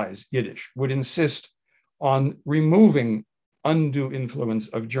de-Germanicize Yiddish, would insist on removing undue influence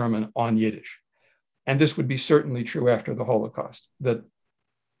of German on Yiddish. And this would be certainly true after the Holocaust, that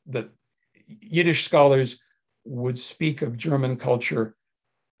Yiddish scholars would speak of German culture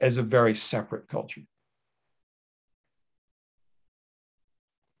as a very separate culture.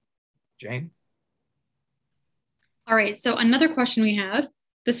 Jane? All right, so another question we have,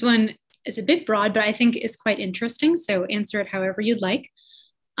 this one is a bit broad, but I think is quite interesting, so answer it however you'd like.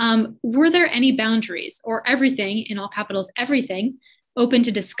 Were there any boundaries or everything, in all capitals, everything, open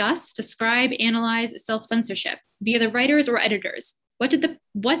to discuss, describe, analyze, self-censorship via the writers or editors? What did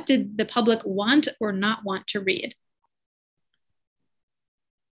the public want or not want to read?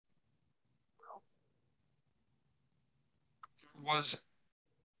 There was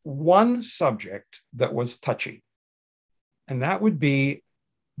one subject that was touchy, and that would be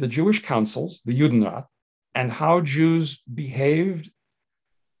the Jewish councils, the Judenrat, and how Jews behaved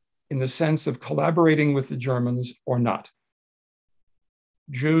in the sense of collaborating with the Germans or not.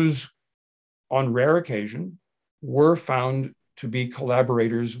 Jews, on rare occasion, were found to be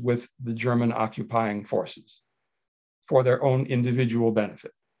collaborators with the German occupying forces for their own individual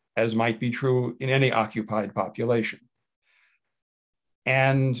benefit, as might be true in any occupied population.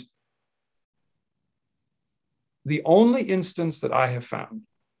 And the only instance that I have found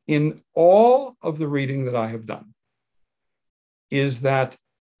in all of the reading that I have done is that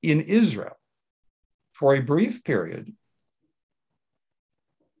in Israel, for a brief period,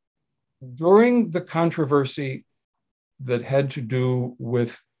 during the controversy that had to do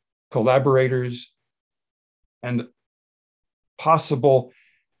with collaborators and possible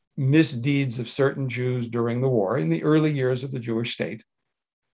misdeeds of certain Jews during the war in the early years of the Jewish state,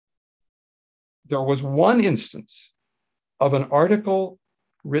 there was one instance of an article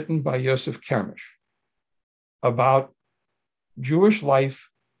written by Yosef Kermish about Jewish life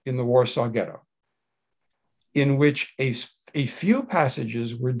in the Warsaw Ghetto, in which a few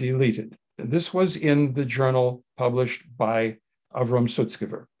passages were deleted. This was in the journal published by Avram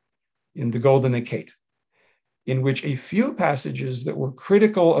Sutzkever in the Golden Kate. in which a few passages that were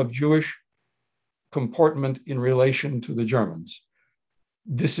critical of Jewish comportment in relation to the Germans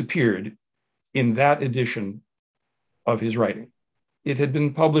disappeared in that edition of his writing. It had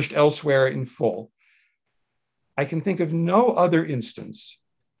been published elsewhere in full. I can think of no other instance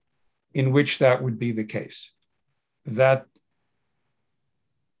in which that would be the case, that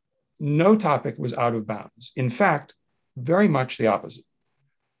no topic was out of bounds. In fact, very much the opposite.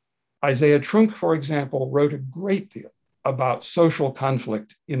 Isaiah Trunk, for example, wrote a great deal about social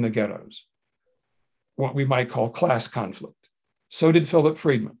conflict in the ghettos, what we might call class conflict. So did Philip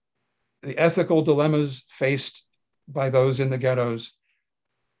Friedman. The ethical dilemmas faced by those in the ghettos,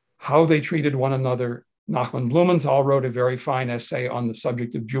 how they treated one another. Nachman Blumenthal wrote a very fine essay on the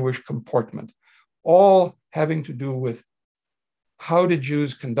subject of Jewish comportment, all having to do with how did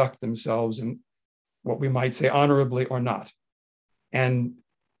Jews conduct themselves in what we might say honorably or not. And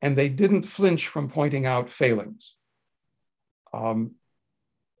they didn't flinch from pointing out failings.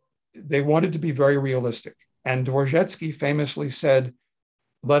 They wanted to be very realistic. And Dvorzhetsky famously said,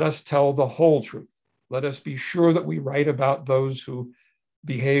 let us tell the whole truth. Let us be sure that we write about those who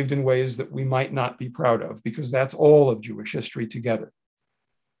behaved in ways that we might not be proud of, because that's all of Jewish history together.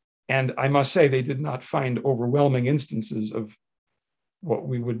 And I must say, they did not find overwhelming instances of what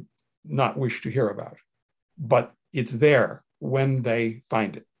we would not wish to hear about. But it's there when they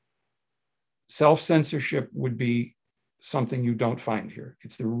find it. Self-censorship would be something you don't find here.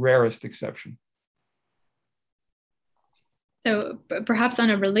 It's the rarest exception. So perhaps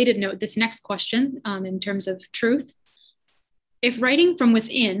on a related note, this next question, in terms of truth, if writing from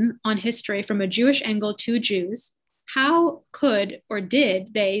within on history from a Jewish angle to Jews, how could or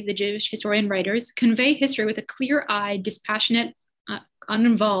did they, the Jewish historian writers, convey history with a clear-eyed, dispassionate,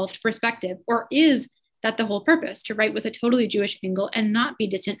 uninvolved perspective? Or is that the whole purpose, to write with a totally Jewish angle and not be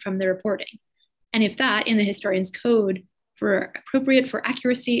distant from the reporting? And if that, in the historian's code, for appropriate for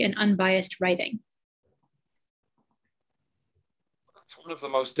accuracy and unbiased writing? That's one of the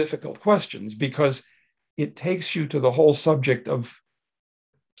most difficult questions, because it takes you to the whole subject of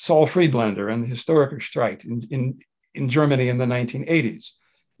Saul Friedlander and the Historikerstreit in Germany in the 1980s,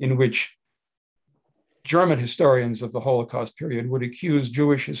 in which German historians of the Holocaust period would accuse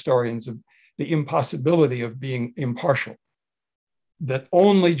Jewish historians of the impossibility of being impartial, that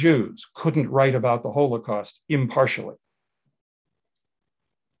only Jews couldn't write about the Holocaust impartially.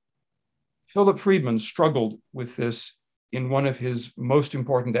 Philip Friedman struggled with this in one of his most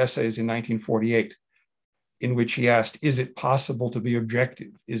important essays in 1948, in which he asked, is it possible to be objective?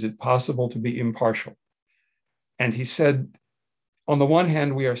 Is it possible to be impartial? And he said, on the one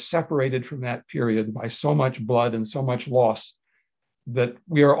hand, we are separated from that period by so much blood and so much loss that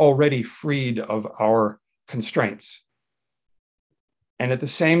we are already freed of our constraints. And at the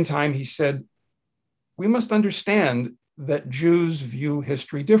same time, he said, we must understand that Jews view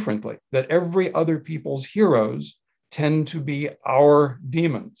history differently, that every other people's heroes tend to be our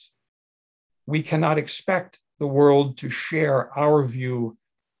demons. We cannot expect the world to share our view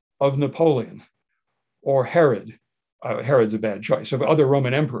of Napoleon or Herod. Herod's a bad choice, of other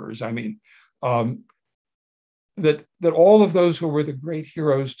Roman emperors, I mean. That all of those who were the great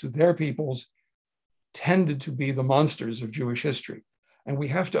heroes to their peoples tended to be the monsters of Jewish history. And we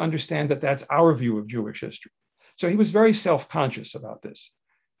have to understand that that's our view of Jewish history. So he was very self-conscious about this.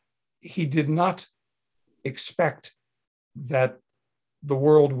 He did not expect that the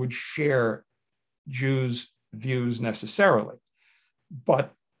world would share Jews' views necessarily,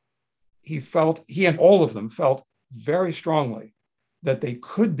 but he and all of them felt very strongly that they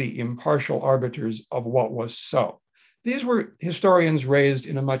could be impartial arbiters of what was so. These were historians raised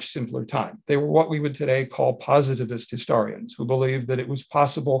in a much simpler time. They were what we would today call positivist historians, who believed that it was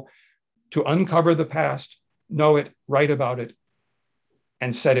possible to uncover the past, know it, write about it,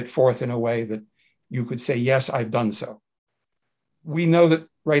 and set it forth in a way that you could say, yes, I've done so. We know that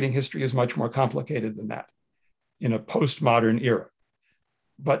writing history is much more complicated than that in a postmodern era.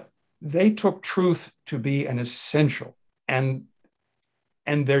 But they took truth to be an essential and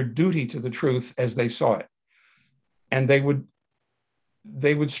their duty to the truth as they saw it. And they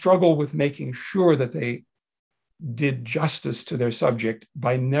would struggle with making sure that they did justice to their subject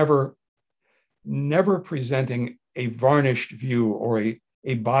by never presenting a varnished view or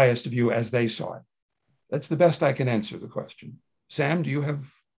a biased view as they saw it. That's the best I can answer the question. Sam, do you have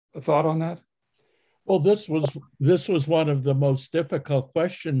a thought on that? Well, this was one of the most difficult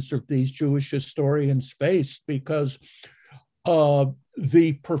questions that these Jewish historians faced, because the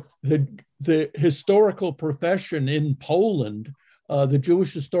historical profession in Poland, the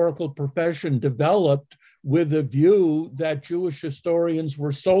Jewish historical profession developed with a view that Jewish historians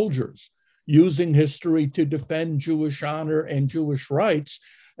were soldiers. using history to defend Jewish honor and Jewish rights,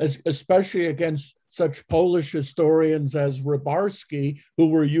 especially against such Polish historians as Rybarski, who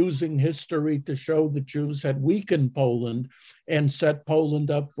were using history to show that Jews had weakened Poland and set Poland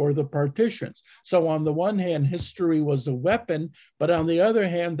up for the partitions. So on the one hand, history was a weapon, but on the other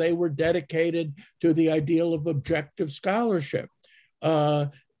hand, they were dedicated to the ideal of objective scholarship.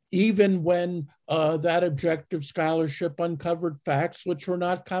 Even when that objective scholarship uncovered facts which were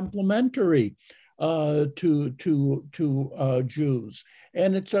not complementary to Jews.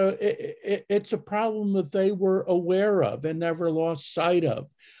 And it's a problem that they were aware of and never lost sight of.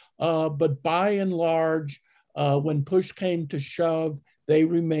 But by and large, when push came to shove, they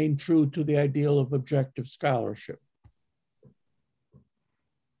remained true to the ideal of objective scholarship.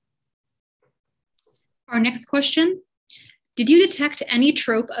 Our next question. Did you detect any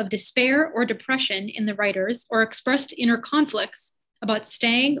trope of despair or depression in the writers or expressed inner conflicts about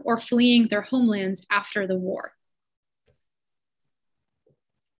staying or fleeing their homelands after the war?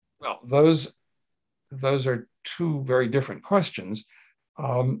 Well, those are two very different questions.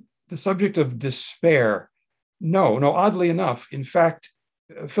 The subject of despair, no, oddly enough. In fact,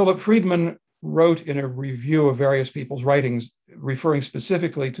 Philip Friedman wrote in a review of various people's writings, referring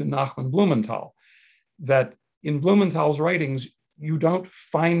specifically to Nachman Blumenthal, that in Blumenthal's writings, you don't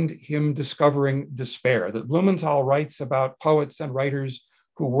find him discovering despair, that Blumenthal writes about poets and writers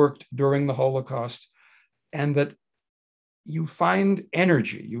who worked during the Holocaust, and that you find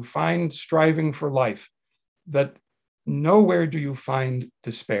energy, you find striving for life, that nowhere do you find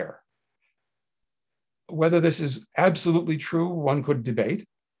despair. Whether this is absolutely true, one could debate,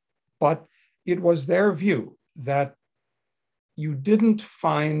 but it was their view that you didn't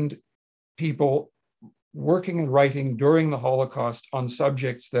find people working and writing during the Holocaust on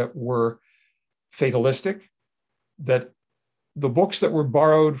subjects that were fatalistic, that the books that were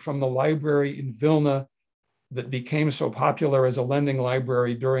borrowed from the library in Vilna that became so popular as a lending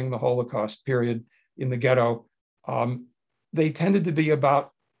library during the Holocaust period in the ghetto, they tended to be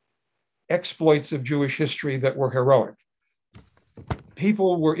about exploits of Jewish history that were heroic.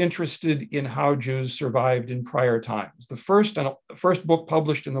 People were interested in how Jews survived in prior times. The first book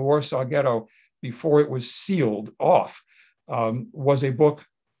published in the Warsaw Ghetto before it was sealed off was a book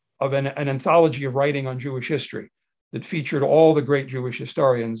of an anthology of writing on Jewish history that featured all the great Jewish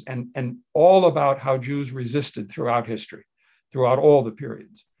historians and all about how Jews resisted throughout history, throughout all the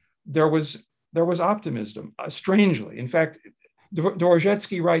periods. There was optimism, strangely. In fact,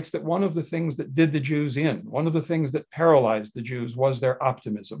 Dorożecki writes that one of the things that did the Jews in, one of the things that paralyzed the Jews was their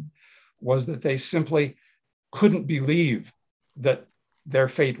optimism, was that they simply couldn't believe that their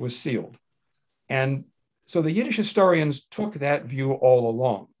fate was sealed. And so the Yiddish historians took that view all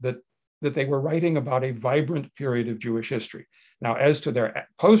along, that they were writing about a vibrant period of Jewish history. Now, as to their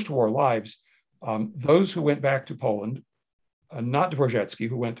post-war lives, those who went back to Poland, not Dworzecki,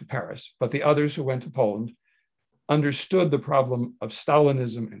 who went to Paris, but the others who went to Poland, understood the problem of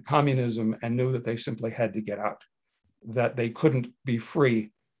Stalinism and communism and knew that they simply had to get out, that they couldn't be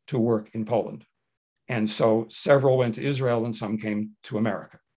free to work in Poland. And so several went to Israel and some came to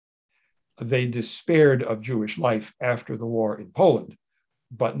America. They despaired of Jewish life after the war in Poland,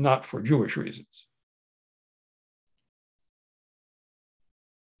 but not for Jewish reasons.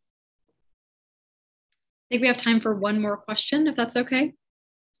 I think we have time for one more question, if that's okay.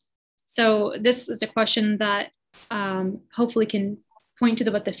 So this is a question that hopefully can point to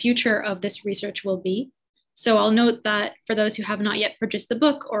what the future of this research will be. So I'll note that for those who have not yet purchased the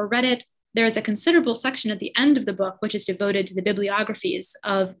book or read it, there is a considerable section at the end of the book which is devoted to the bibliographies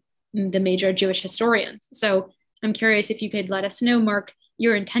of the major Jewish historians. So I'm curious if you could let us know, Mark,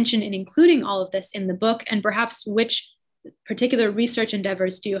 your intention in including all of this in the book, and perhaps which particular research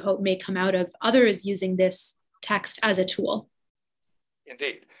endeavors do you hope may come out of others using this text as a tool?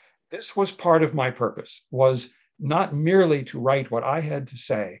 Indeed. This was part of my purpose, was not merely to write what I had to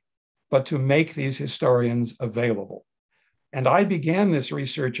say, but to make these historians available. And I began this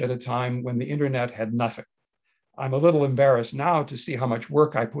research at a time when the internet had nothing. I'm a little embarrassed now to see how much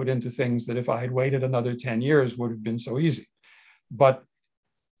work I put into things that if I had waited another 10 years would have been so easy. But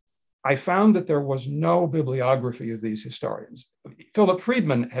I found that there was no bibliography of these historians. Philip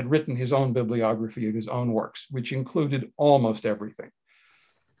Friedman had written his own bibliography of his own works, which included almost everything.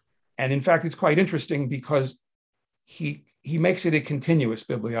 And in fact, it's quite interesting because he makes it a continuous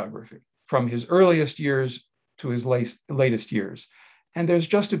bibliography from his earliest years to his latest years. And there's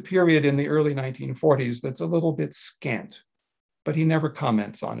just a period in the early 1940s that's a little bit scant, but he never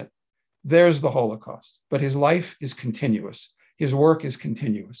comments on it. There's the Holocaust, but his life is continuous. His work is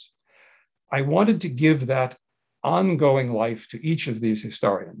continuous. I wanted to give that ongoing life to each of these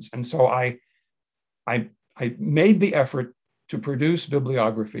historians. And so I made the effort to produce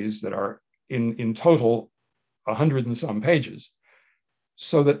bibliographies that are in total 100 and some pages,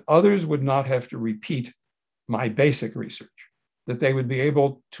 so that others would not have to repeat my basic research, that they would be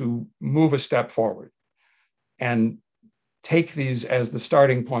able to move a step forward and take these as the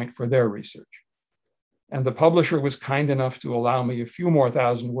starting point for their research. And the publisher was kind enough to allow me a few more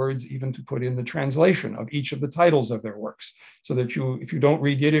thousand words even to put in the translation of each of the titles of their works, so that if you don't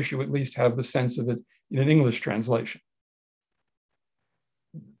read Yiddish, you at least have the sense of it in an English translation.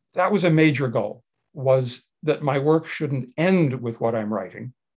 That was a major goal, was that my work shouldn't end with what I'm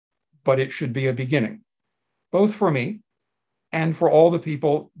writing, but it should be a beginning, both for me and for all the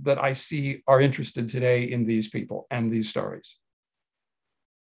people that I see are interested today in these people and these stories.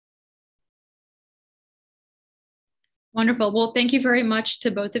 Wonderful. Well, thank you very much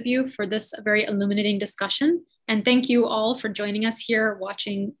to both of you for this very illuminating discussion. And thank you all for joining us here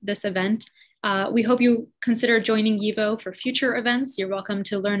watching this event. We hope you consider joining YIVO for future events. You're welcome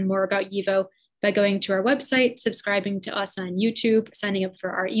to learn more about YIVO by going to our website, subscribing to us on YouTube, signing up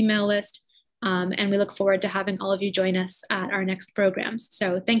for our email list. And we look forward to having all of you join us at our next programs.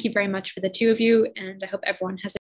 So thank you very much for the two of you, and I hope everyone has a